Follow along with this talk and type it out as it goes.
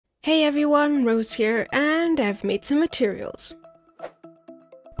Hey everyone, Rose here, and I've made some materials.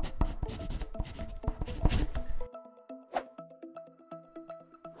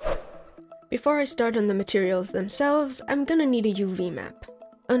 Before I start on the materials themselves, I'm gonna need a UV map.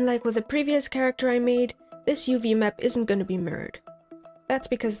 Unlike with the previous character I made, this UV map isn't gonna be mirrored. That's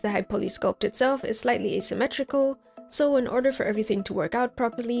because the Hypoly sculpt itself is slightly asymmetrical, so in order for everything to work out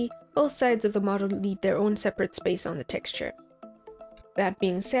properly, both sides of the model need their own separate space on the texture. That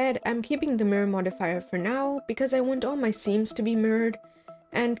being said, I'm keeping the mirror modifier for now because I want all my seams to be mirrored,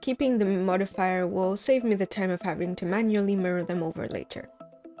 and keeping the modifier will save me the time of having to manually mirror them over later.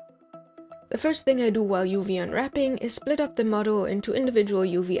 The first thing I do while UV unwrapping is split up the model into individual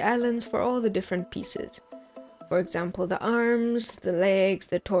UV islands for all the different pieces. For example, the arms, the legs,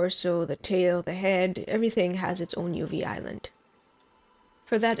 the torso, the tail, the head, everything has its own UV island.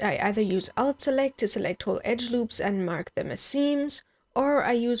 For that, I either use Alt Select to select whole edge loops and mark them as seams, or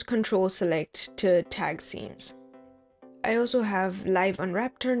I use Control Select to tag seams. I also have Live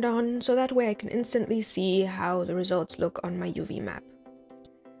Unwrap turned on, so that way I can instantly see how the results look on my UV map.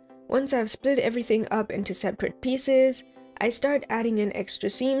 Once I've split everything up into separate pieces, I start adding in extra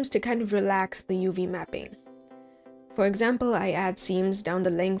seams to kind of relax the UV mapping. For example, I add seams down the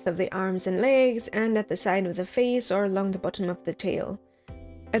length of the arms and legs, and at the side of the face or along the bottom of the tail.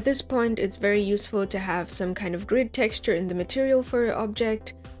 At this point, it's very useful to have some kind of grid texture in the material for your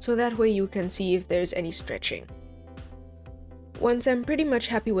object, so that way you can see if there's any stretching. Once I'm pretty much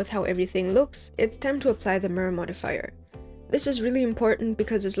happy with how everything looks, it's time to apply the mirror modifier. This is really important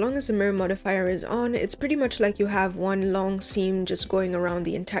because as long as the mirror modifier is on, it's pretty much like you have one long seam just going around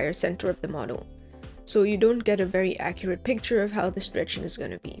the entire center of the model. So you don't get a very accurate picture of how the stretching is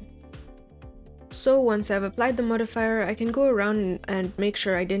going to be. So once I've applied the modifier, I can go around and make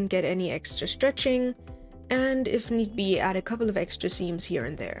sure I didn't get any extra stretching, and if need be, add a couple of extra seams here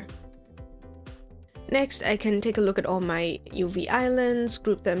and there. Next, I can take a look at all my UV islands,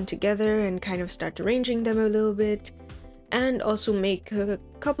 group them together and kind of start arranging them a little bit, and also make a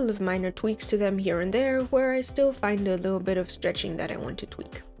couple of minor tweaks to them here and there where I still find a little bit of stretching that I want to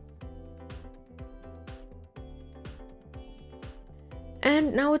tweak.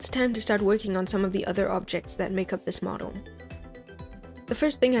 And now it's time to start working on some of the other objects that make up this model. The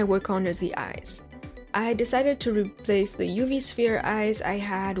first thing I work on is the eyes. I decided to replace the UV sphere eyes I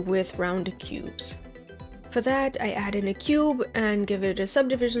had with rounded cubes. For that, I add in a cube and give it a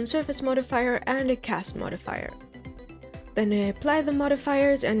subdivision surface modifier and a cast modifier. Then I apply the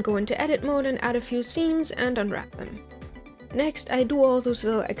modifiers and go into edit mode and add a few seams and unwrap them. Next, I do all those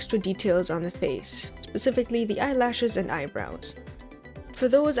little extra details on the face, specifically the eyelashes and eyebrows. For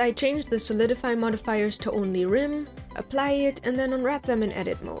those, I changed the solidify modifiers to only rim, apply it, and then unwrap them in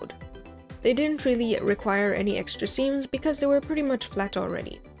edit mode. They didn't really require any extra seams because they were pretty much flat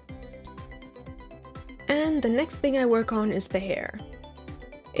already. And the next thing I work on is the hair.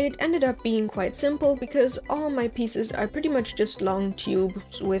 It ended up being quite simple because all my pieces are pretty much just long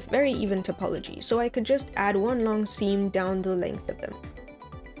tubes with very even topology, so I could just add one long seam down the length of them.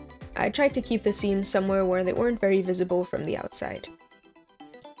 I tried to keep the seams somewhere where they weren't very visible from the outside.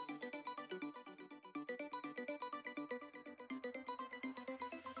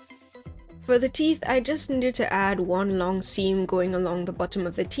 For the teeth, I just needed to add one long seam going along the bottom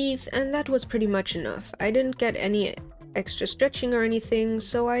of the teeth, and that was pretty much enough. I didn't get any extra stretching or anything,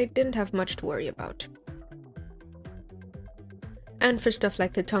 so I didn't have much to worry about. And for stuff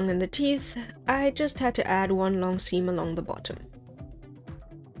like the tongue and the teeth, I just had to add one long seam along the bottom.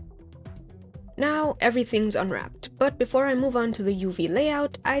 Now everything's unwrapped, but before I move on to the UV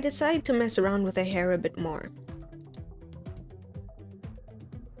layout, I decide to mess around with the hair a bit more.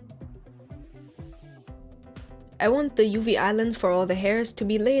 I want the UV islands for all the hairs to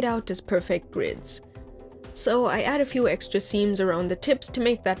be laid out as perfect grids. So I add a few extra seams around the tips to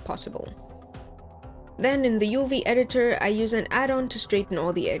make that possible. Then in the UV editor, I use an add-on to straighten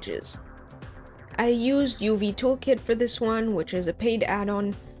all the edges. I used UV Toolkit for this one, which is a paid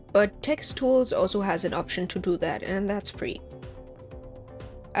add-on, but Text Tools also has an option to do that, and that's free.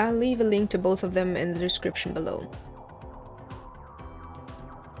 I'll leave a link to both of them in the description below.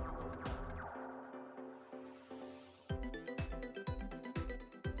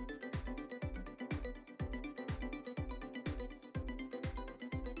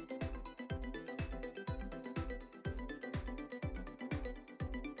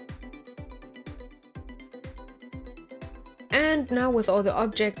 And now with all the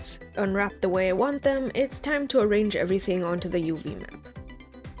objects unwrapped the way I want them, it's time to arrange everything onto the UV map.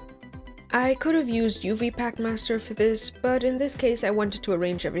 I could have used UV Packmaster for this, but in this case I wanted to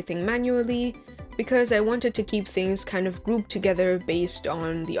arrange everything manually because I wanted to keep things kind of grouped together based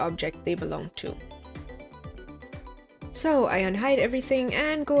on the object they belong to. So I unhide everything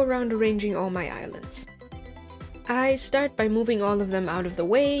and go around arranging all my islands. I start by moving all of them out of the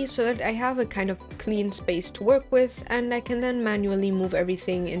way so that I have a kind of clean space to work with, and I can then manually move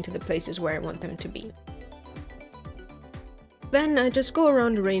everything into the places where I want them to be. Then I just go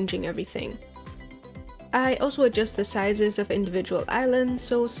around arranging everything. I also adjust the sizes of individual islands,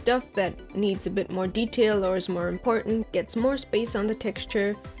 so stuff that needs a bit more detail or is more important gets more space on the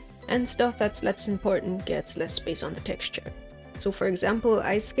texture, and stuff that's less important gets less space on the texture. So for example,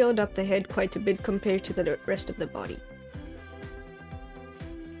 I scaled up the head quite a bit compared to the rest of the body.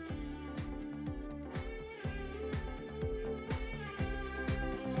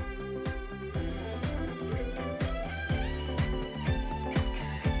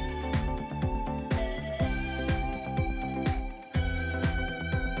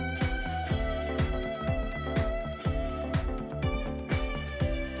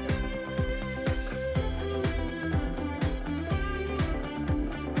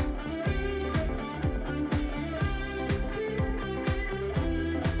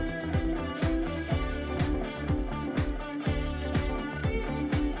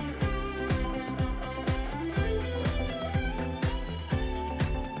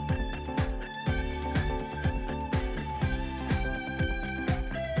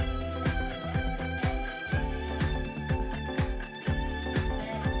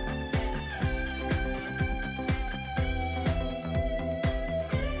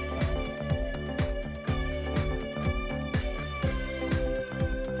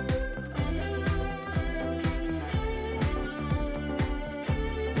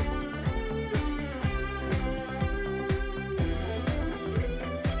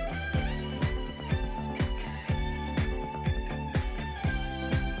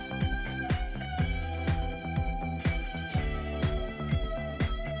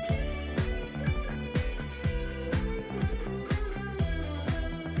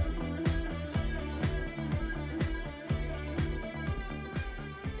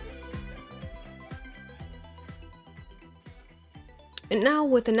 And now,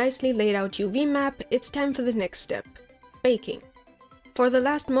 with a nicely laid out UV map, it's time for the next step, baking. For the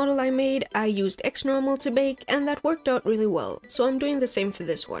last model I made, I used Xnormal to bake, and that worked out really well, so I'm doing the same for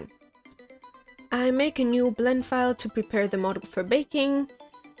this one. I make a new blend file to prepare the model for baking,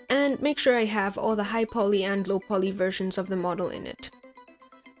 and make sure I have all the high poly and low poly versions of the model in it.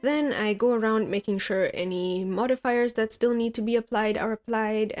 Then I go around making sure any modifiers that still need to be applied are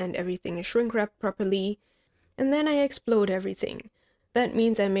applied, and everything is shrink wrapped properly, and then I explode everything. That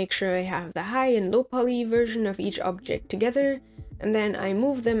means I make sure I have the high and low poly version of each object together, and then I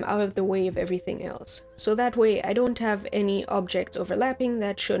move them out of the way of everything else. So that way I don't have any objects overlapping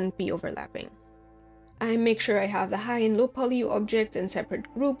that shouldn't be overlapping. I make sure I have the high and low poly objects in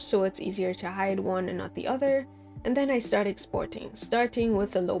separate groups so it's easier to hide one and not the other, and then I start exporting, starting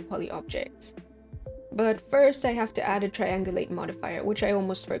with the low poly objects. But first I have to add a triangulate modifier, which I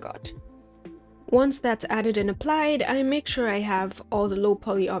almost forgot. Once that's added and applied, I make sure I have all the low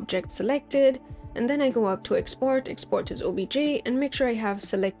poly objects selected, and then I go up to export as OBJ, and make sure I have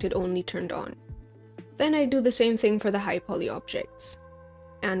selected only turned on. Then I do the same thing for the high poly objects.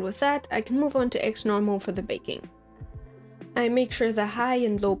 And with that, I can move on to Xnormal for the baking. I make sure the high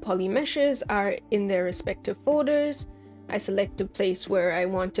and low poly meshes are in their respective folders, I select the place where I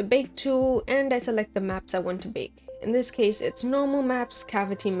want to bake to, and I select the maps I want to bake. In this case, it's normal maps,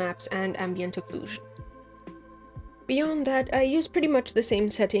 cavity maps, and ambient occlusion. Beyond that, I use pretty much the same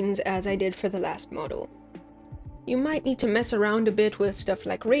settings as I did for the last model. You might need to mess around a bit with stuff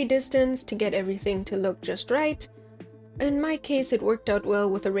like ray distance to get everything to look just right. In my case, it worked out well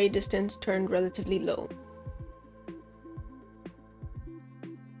with the ray distance turned relatively low.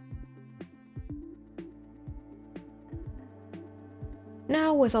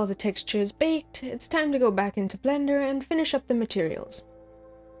 Now, with all the textures baked, it's time to go back into Blender and finish up the materials.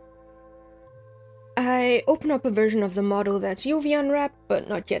 I open up a version of the model that's UV unwrapped but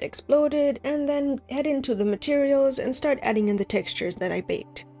not yet exploded, and then head into the materials and start adding in the textures that I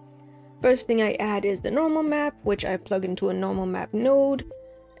baked. First thing I add is the normal map, which I plug into a normal map node,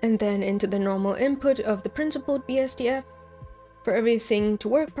 and then into the normal input of the principled BSDF. For everything to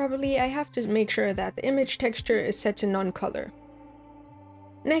work properly, I have to make sure that the image texture is set to non-color.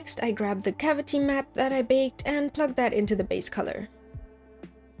 Next, I grab the cavity map that I baked and plug that into the base color.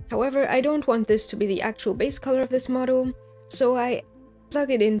 However, I don't want this to be the actual base color of this model, so I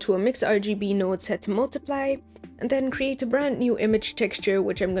plug it into a mix RGB node set to multiply, and then create a brand new image texture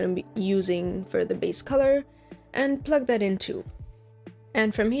which I'm going to be using for the base color, and plug that in too.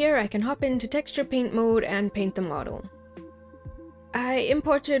 And from here I can hop into texture paint mode and paint the model. I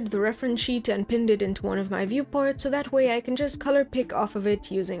imported the reference sheet and pinned it into one of my viewports so that way I can just color pick off of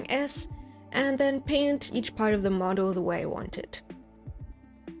it using S and then paint each part of the model the way I want it.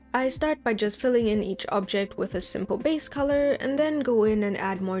 I start by just filling in each object with a simple base color and then go in and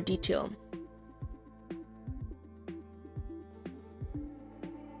add more detail.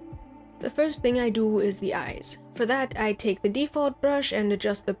 The first thing I do is the eyes. For that, I take the default brush and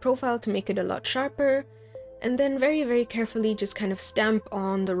adjust the profile to make it a lot sharper, and then very carefully just kind of stamp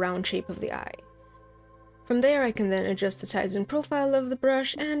on the round shape of the eye. From there, I can then adjust the size and profile of the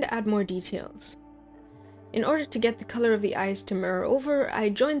brush and add more details. In order to get the color of the eyes to mirror over, I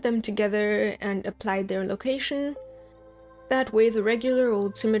joined them together and applied their location. That way the regular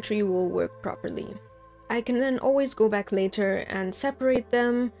old symmetry will work properly. I can then always go back later and separate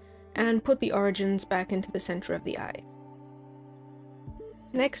them and put the origins back into the center of the eye.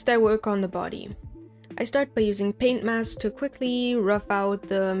 Next, I work on the body. I start by using paint masks to quickly rough out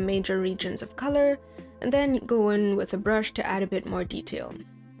the major regions of color, and then go in with a brush to add a bit more detail.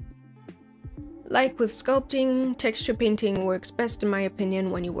 Like with sculpting, texture painting works best in my opinion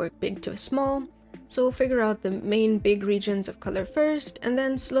when you work big to small, so figure out the main big regions of color first, and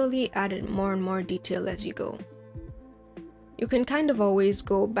then slowly add in more and more detail as you go. You can kind of always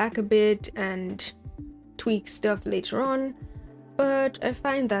go back a bit and tweak stuff later on, but I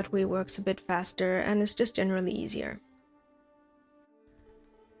find that way works a bit faster and it's just generally easier.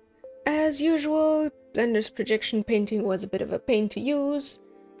 As usual, Blender's projection painting was a bit of a pain to use.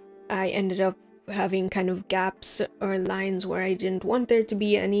 I ended up having kind of gaps or lines where I didn't want there to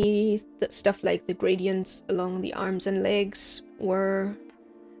be any. Stuff like the gradients along the arms and legs were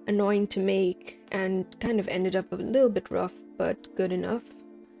annoying to make and kind of ended up a little bit rough, but good enough.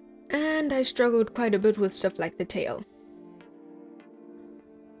 And I struggled quite a bit with stuff like the tail.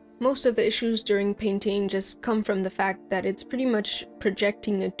 Most of the issues during painting just come from the fact that it's pretty much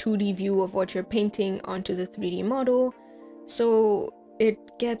projecting a 2D view of what you're painting onto the 3D model, so it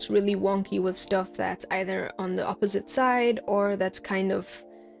gets really wonky with stuff that's either on the opposite side or that's kind of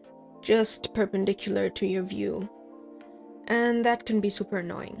just perpendicular to your view, and that can be super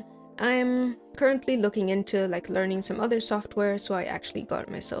annoying. I'm currently looking into learning some other software, so I actually got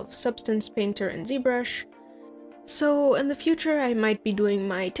myself Substance Painter and ZBrush. So in the future I might be doing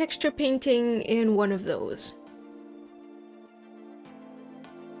my texture painting in one of those.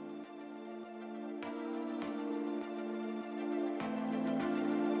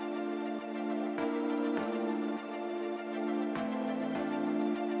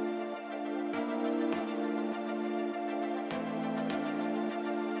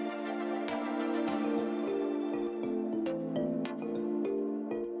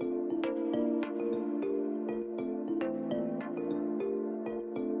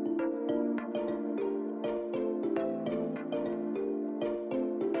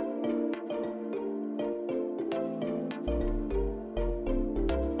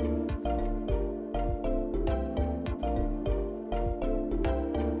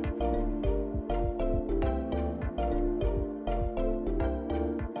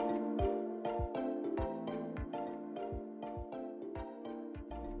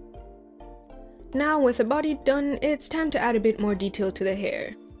 Now with the body done, it's time to add a bit more detail to the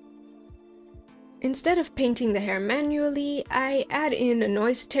hair. Instead of painting the hair manually, I add in a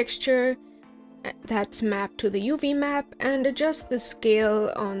noise texture that's mapped to the UV map and adjust the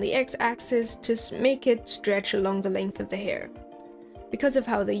scale on the x-axis to make it stretch along the length of the hair. Because of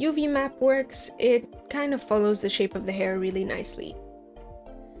how the UV map works, it kind of follows the shape of the hair really nicely.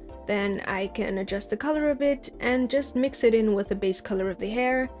 Then I can adjust the color a bit and just mix it in with the base color of the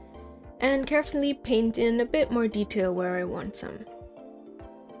hair, and carefully paint in a bit more detail where I want some.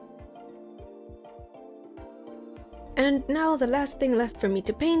 And now the last thing left for me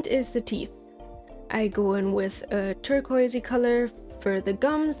to paint is the teeth. I go in with a turquoisey color for the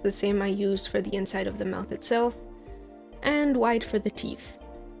gums, the same I used for the inside of the mouth itself, and white for the teeth.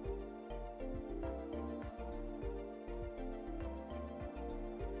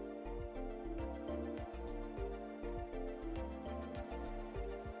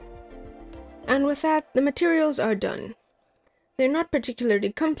 And with that, the materials are done. They're not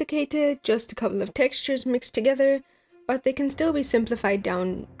particularly complicated, just a couple of textures mixed together, but they can still be simplified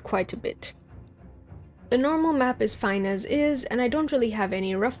down quite a bit. The normal map is fine as is, and I don't really have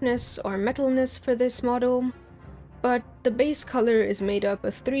any roughness or metalness for this model, but the base color is made up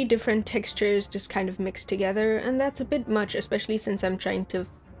of 3 different textures just kind of mixed together, and that's a bit much, especially since I'm trying to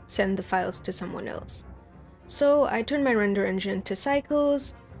send the files to someone else. So I turn my render engine to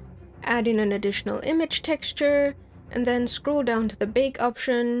cycles, add in an additional image texture, and then scroll down to the bake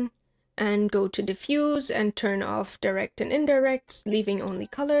option and go to diffuse and turn off direct and indirect, leaving only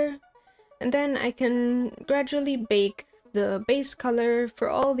color. And then I can gradually bake the base color for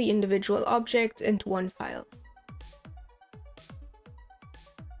all the individual objects into one file.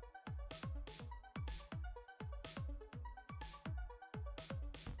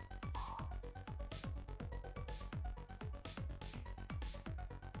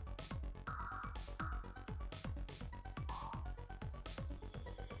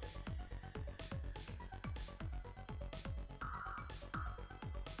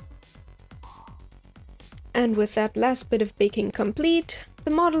 And with that last bit of baking complete, the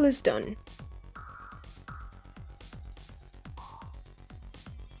model is done.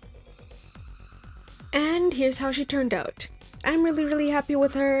 And here's how she turned out. I'm really happy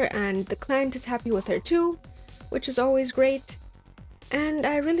with her, and the client is happy with her too, which is always great. And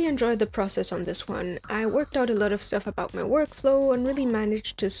I really enjoyed the process on this one. I worked out a lot of stuff about my workflow and really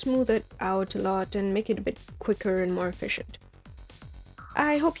managed to smooth it out a lot and make it a bit quicker and more efficient.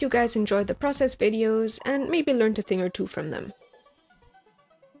 I hope you guys enjoyed the process videos and maybe learned a thing or two from them.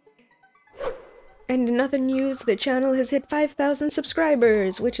 And in other news, the channel has hit 5,000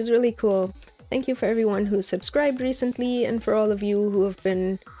 subscribers, which is really cool. Thank you for everyone who subscribed recently and for all of you who have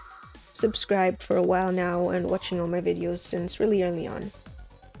been subscribed for a while now and watching all my videos since really early on.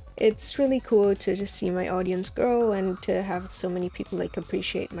 It's really cool to just see my audience grow and to have so many people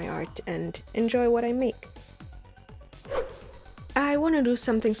appreciate my art and enjoy what I make. I want to do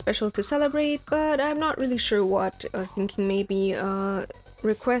something special to celebrate, but I'm not really sure what. I was thinking maybe a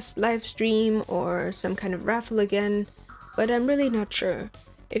request live stream or some kind of raffle again, but I'm really not sure.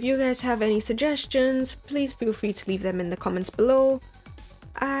 If you guys have any suggestions, please feel free to leave them in the comments below.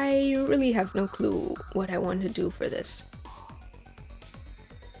 I really have no clue what I want to do for this.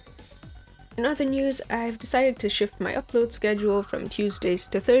 In other news, I've decided to shift my upload schedule from Tuesdays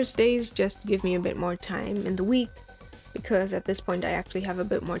to Thursdays just to give me a bit more time in the week, because at this point I actually have a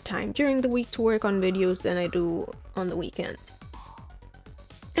bit more time during the week to work on videos than I do on the weekends.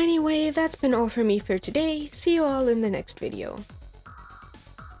 Anyway, that's been all for me for today. See you all in the next video.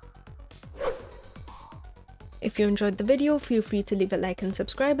 If you enjoyed the video, feel free to leave a like and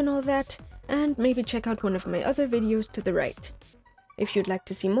subscribe and all that, and maybe check out one of my other videos to the right. If you'd like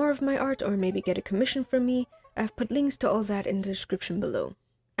to see more of my art or maybe get a commission from me, I've put links to all that in the description below.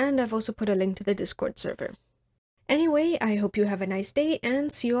 And I've also put a link to the Discord server. Anyway, I hope you have a nice day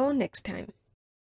and see you all next time.